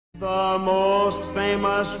The most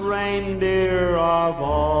famous reindeer of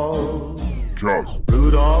all. Charles.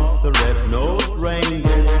 Rudolph the red-nosed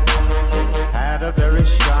reindeer had a very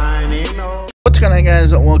shiny nose. What's going on,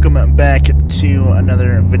 guys? Welcome back to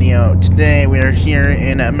another video. Today we are here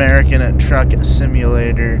in American Truck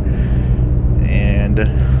Simulator, and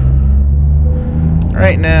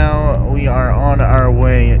right now we are on our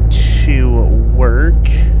way to work.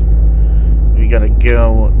 We gotta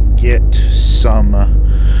go get some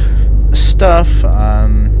stuff.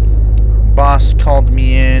 Boss called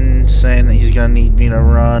me in saying that he's gonna need me to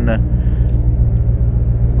run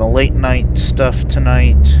the late night stuff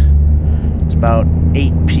tonight. It's about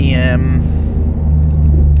 8 p.m.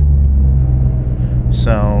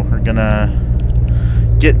 So we're gonna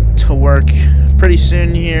get to work pretty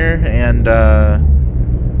soon here, and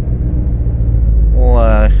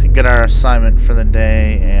we'll get our assignment for the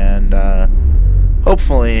day, and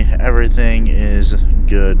hopefully everything is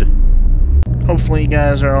good. Hopefully you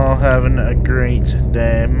guys are all having a great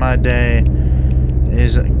day. My day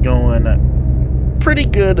is going pretty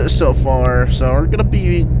good so far. So we're gonna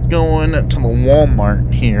be going to the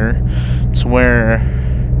Walmart here. It's where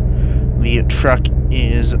the truck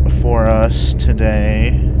is for us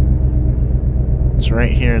today. It's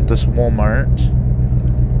right here at this Walmart.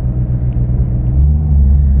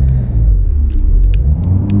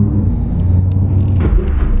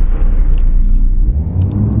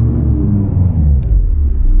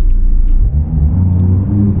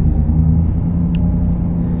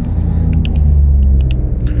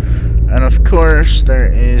 And of course,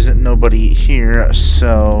 there is nobody here,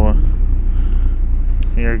 so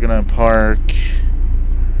we're gonna park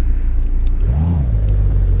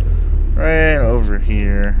right over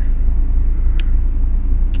here.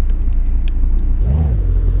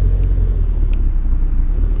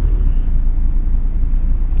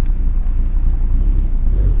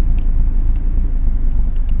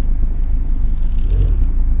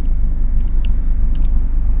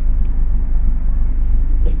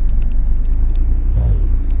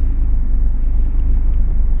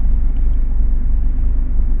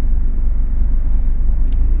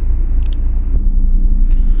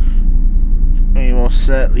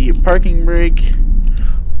 Set the parking brake,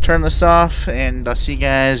 turn this off, and I'll see you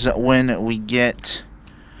guys when we get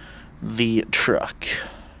the truck.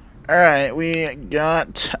 Alright, we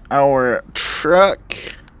got our truck.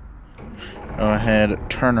 Go ahead,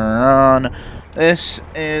 turn her on. This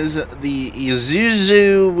is the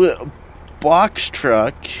Isuzu box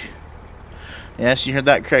truck. Yes, you heard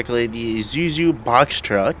that correctly, the Isuzu box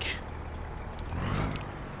truck.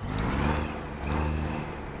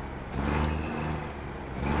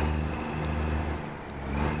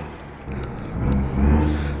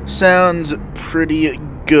 Sounds pretty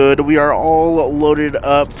good. We are all loaded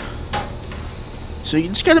up, so you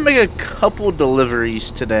just gotta make a couple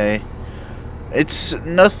deliveries today. It's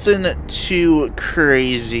nothing too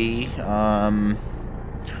crazy.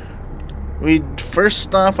 First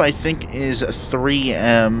stop I think is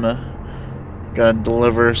 3M. Gotta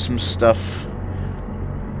deliver some stuff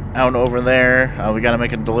out over there. We gotta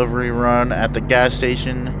make a delivery run at the gas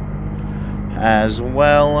station as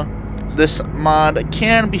well. This mod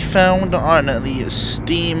can be found on the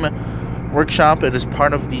Steam Workshop. It is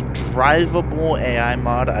part of the Drivable AI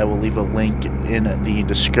mod. I will leave a link in the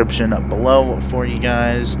description below for you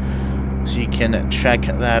guys, so you can check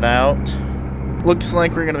that out. Looks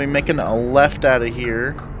like we're going to be making a left out of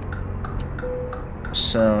here.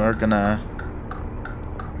 So we're going to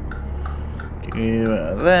do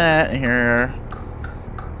that here.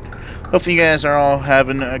 Hopefully you guys are all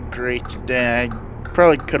having a great day.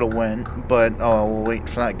 Probably could have went, but we'll wait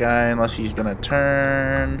for that guy unless he's gonna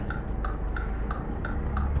turn.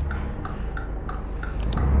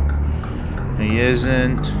 He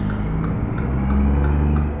isn't.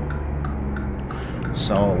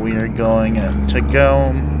 So we are going to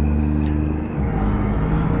go.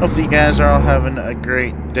 Hopefully you guys are all having a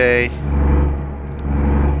great day.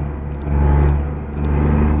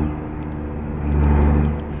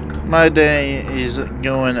 My day is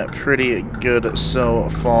going pretty good so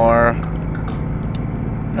far.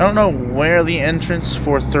 I don't know where the entrance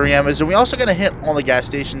for 3M is, and we also gotta hit all the gas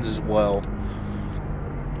stations as well.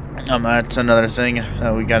 That's another thing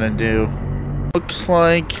that we gotta do. Looks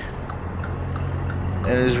like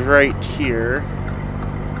it is right here.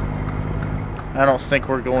 I don't think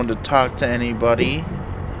we're going to talk to anybody.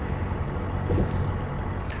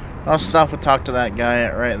 I'll stop and talk to that guy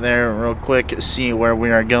right there real quick, see where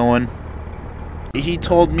we are going. He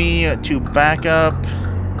told me to back up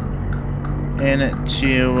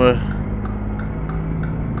into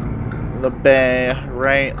the bay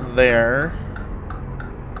right there.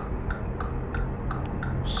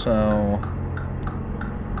 So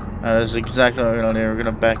that is exactly what we're gonna do. We're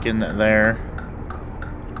gonna back in there.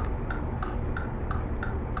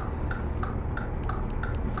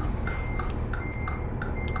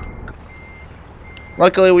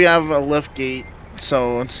 Luckily we have a lift gate,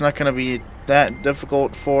 so it's not gonna be that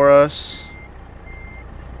difficult for us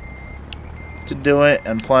to do it,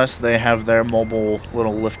 and plus they have their mobile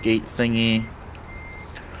little lift gate thingy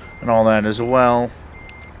and all that as well.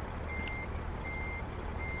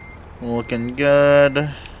 Looking good.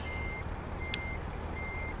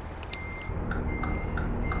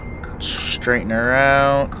 Straighten her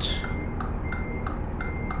out.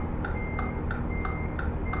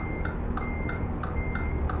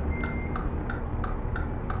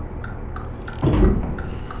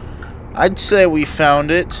 I'd say we found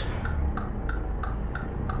it.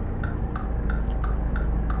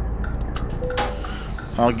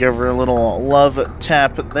 I'll give her a little love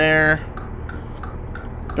tap there.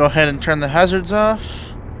 Go ahead and turn the hazards off.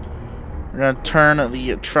 We're going to turn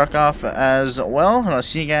the truck off as well. And I'll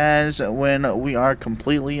see you guys when we are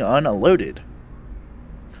completely unloaded.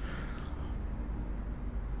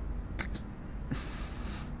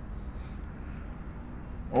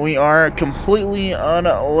 We are completely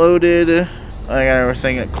unloaded. I got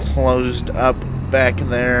everything closed up back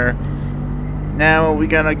there. Now we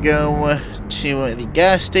gotta go to the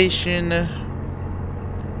gas station.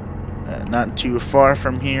 Not too far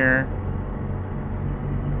from here.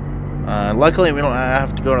 Luckily we don't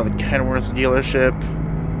have to go to the Kenworth dealership.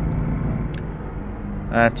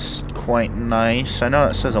 That's quite nice. I know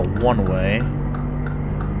it says a one-way,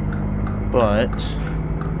 but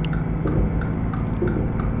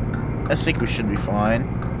I think we should be fine.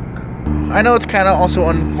 I know it's kind of also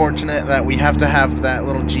unfortunate that we have to have that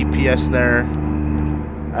little GPS there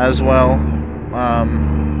as well.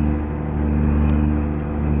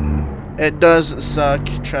 It does suck,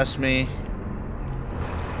 trust me.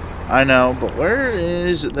 I know, but where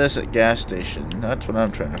is this gas station? That's what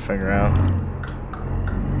I'm trying to figure out.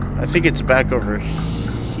 I think it's back over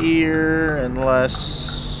here,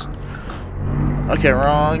 unless... Okay,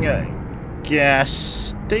 wrong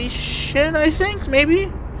gas station, I think, maybe?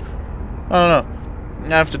 I don't know.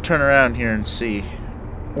 I have to turn around here and see.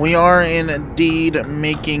 We are indeed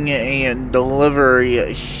making a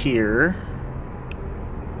delivery here.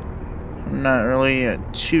 I'm not really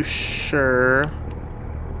too sure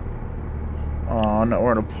on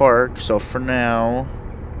where to park, so for now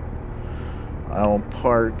I will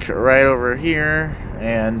park right over here,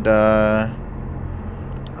 and I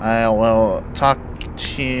will talk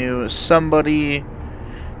to somebody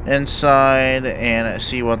inside and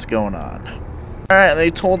see what's going on. Alright, they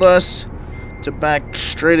told us to back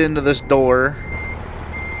straight into this door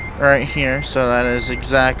right here, so that is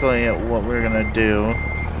exactly what we're gonna do.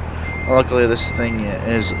 Luckily this thing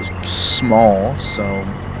is small, so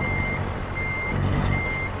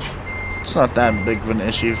it's not that big of an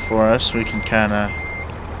issue for us. We can kinda...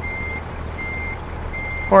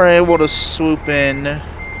 We're able to swoop in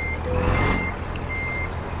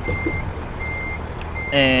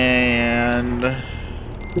and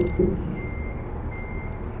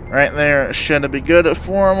right there should be good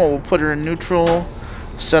for him. We'll put her in neutral,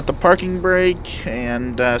 set the parking brake,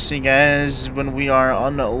 and see you guys when we are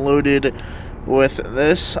unloaded with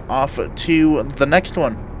this off to the next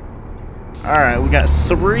one. Alright, we got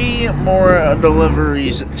 3 more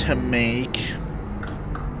deliveries to make,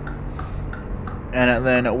 and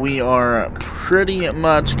then we are pretty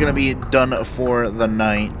much gonna be done for the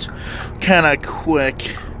night. Kinda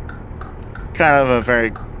quick, kind of a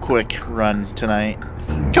very quick run tonight.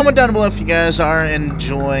 Comment down below if you guys are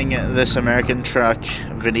enjoying this American truck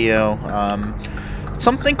video.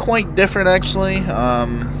 Something quite different, actually.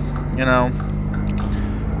 You know,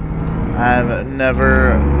 I've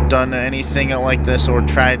never done anything like this or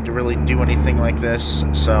tried to really do anything like this,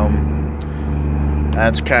 so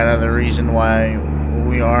that's kind of the reason why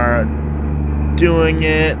we are doing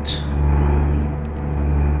it.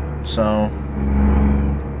 So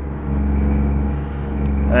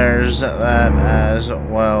there's that as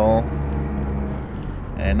well.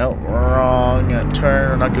 And no, wrong turn.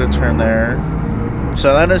 We're not going to turn there.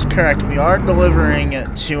 So that is correct. We are delivering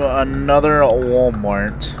to another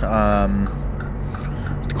Walmart.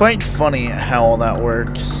 It's quite funny how all that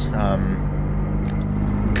works.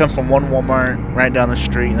 Come from one Walmart right down the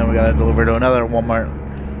street, and then we got to deliver to another Walmart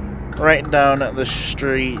right down the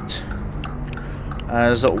street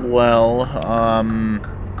as well.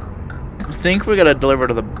 I think we got to deliver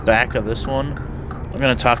to the back of this one. I'm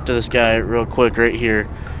going to talk to this guy real quick right here,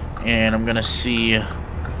 and I'm going to see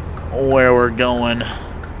where we're going.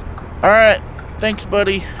 Alright, Thanks,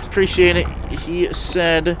 buddy. Appreciate it. He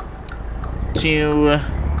said to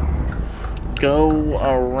go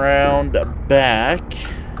around back.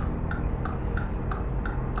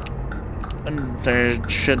 And there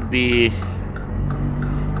should be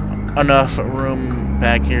enough room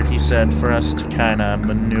back here, he said, for us to kind of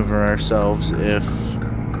maneuver ourselves if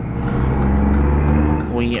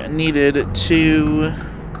we needed to.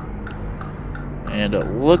 And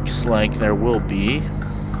it looks like there will be.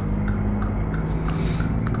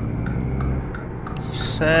 He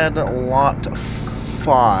said lot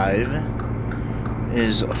 5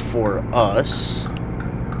 is for us.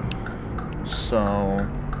 So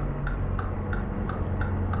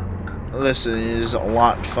this is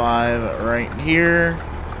lot 5 right here.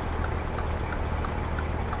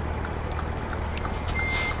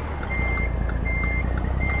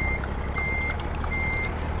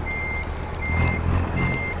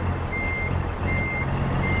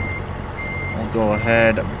 We'll go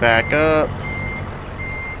ahead, back up.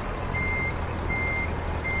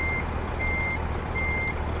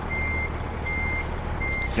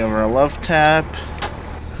 Give her a love tap.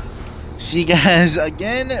 See you guys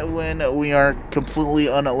again when we are completely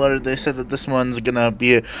unloaded. They said that this one's gonna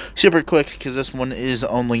be super quick because this one is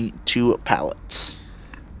only 2 pallets.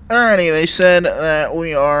 Alrighty, they said that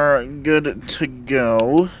we are good to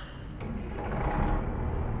go.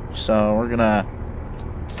 So we're gonna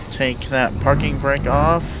take that parking brake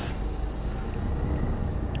off.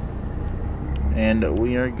 And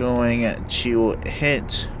we are going to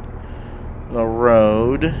hit the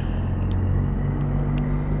road.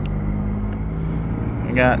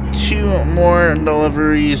 We got 2 more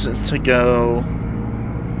deliveries to go.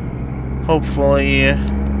 Hopefully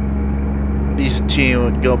these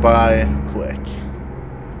 2 go by quick.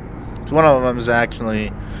 So one of them is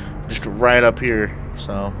actually just right up here,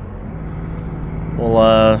 so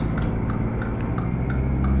we'll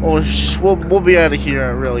be out of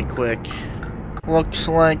here really quick. Looks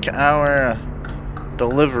like our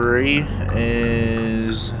delivery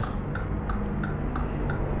is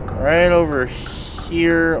right over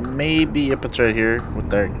here, maybe. Yep, it's right here, what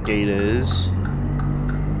that gate is.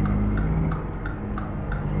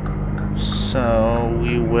 So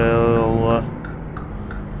we will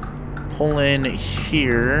pull in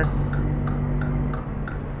here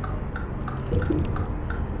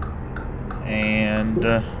and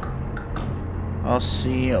I'll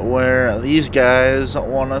see where these guys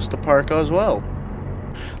want us to park as well.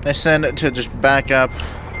 They said to just back up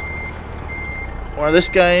where this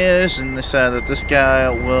guy is, and they said that this guy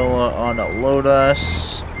will unload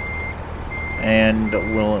us and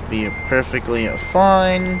will be perfectly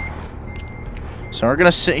fine. So we're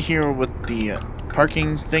gonna sit here with the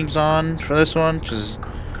parking things on for this one, because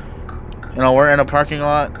you know we're in a parking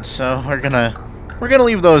lot, so we're gonna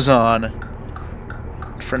leave those on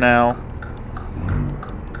for now.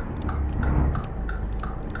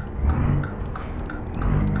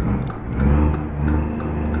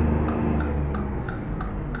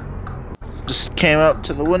 Just came up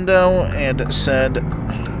to the window and said,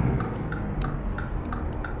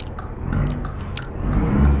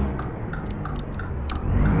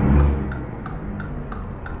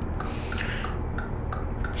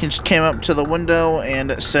 he just came up to the window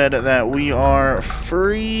and said that we are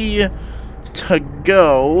free to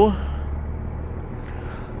go.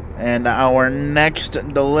 And our next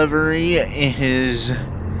delivery is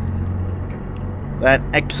that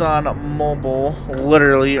Exxon Mobil,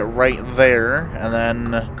 literally right there, and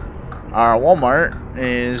then our Walmart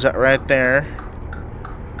is right there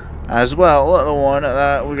as well, the one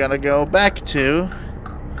that we gotta go back to.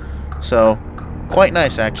 So quite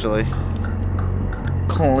nice, actually.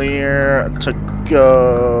 Clear to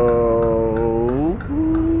go.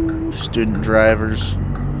 Student drivers,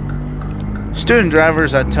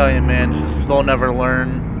 I tell you, man, they'll never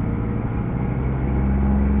learn.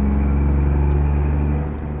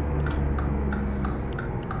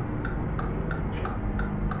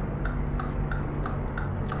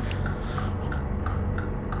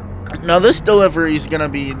 Now this delivery is going to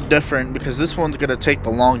be different because this one's going to take the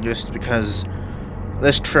longest, because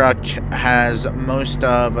this truck has most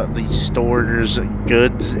of the store's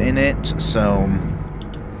goods in it, so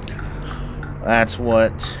that's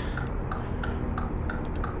what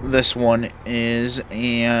this one is.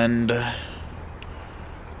 And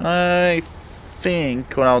I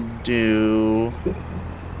think what I'll do,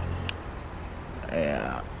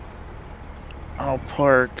 yeah, I'll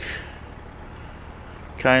park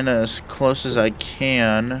kind of as close as I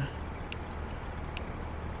can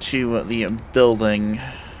to the building,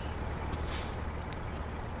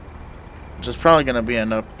 which is probably going to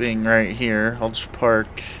end up being right here. I'll just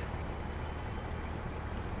park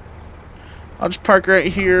I'll just park right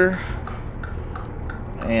here,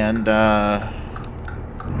 and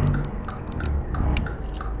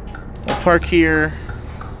we'll park here,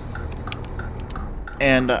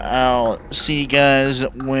 and I'll see you guys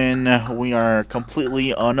when we are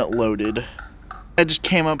completely unloaded. I just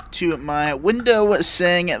came up to my window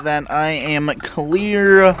saying that I am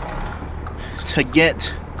clear to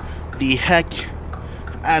get the heck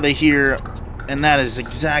out of here, and that is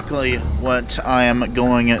exactly what I am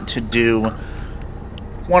going to do.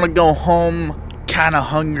 Want to go home, kind of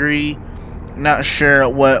hungry, not sure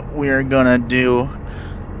what we're gonna do.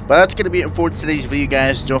 But that's going to be it for today's video,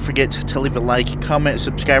 guys. Don't forget to leave a like, comment,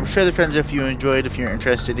 subscribe, share with friends if you enjoyed. If you're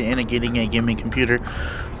interested in getting a gaming computer,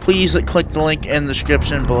 please click the link in the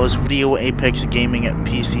description below this video. Apex Gaming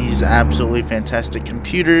PCs, absolutely fantastic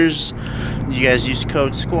computers. You guys use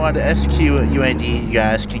code SQUAD, SQUID. You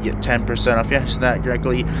guys can get 10% off. Yes, that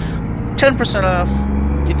correctly. 10%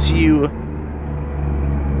 off gets you,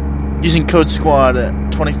 using code SQUAD,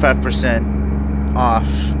 25% off.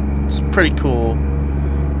 It's pretty cool.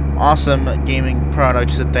 Awesome gaming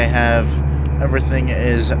products that they have. Everything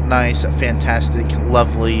is nice, fantastic,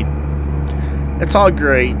 lovely. It's all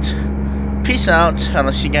great. Peace out, and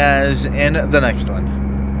I'll see you guys in the next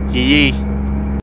one. Yee.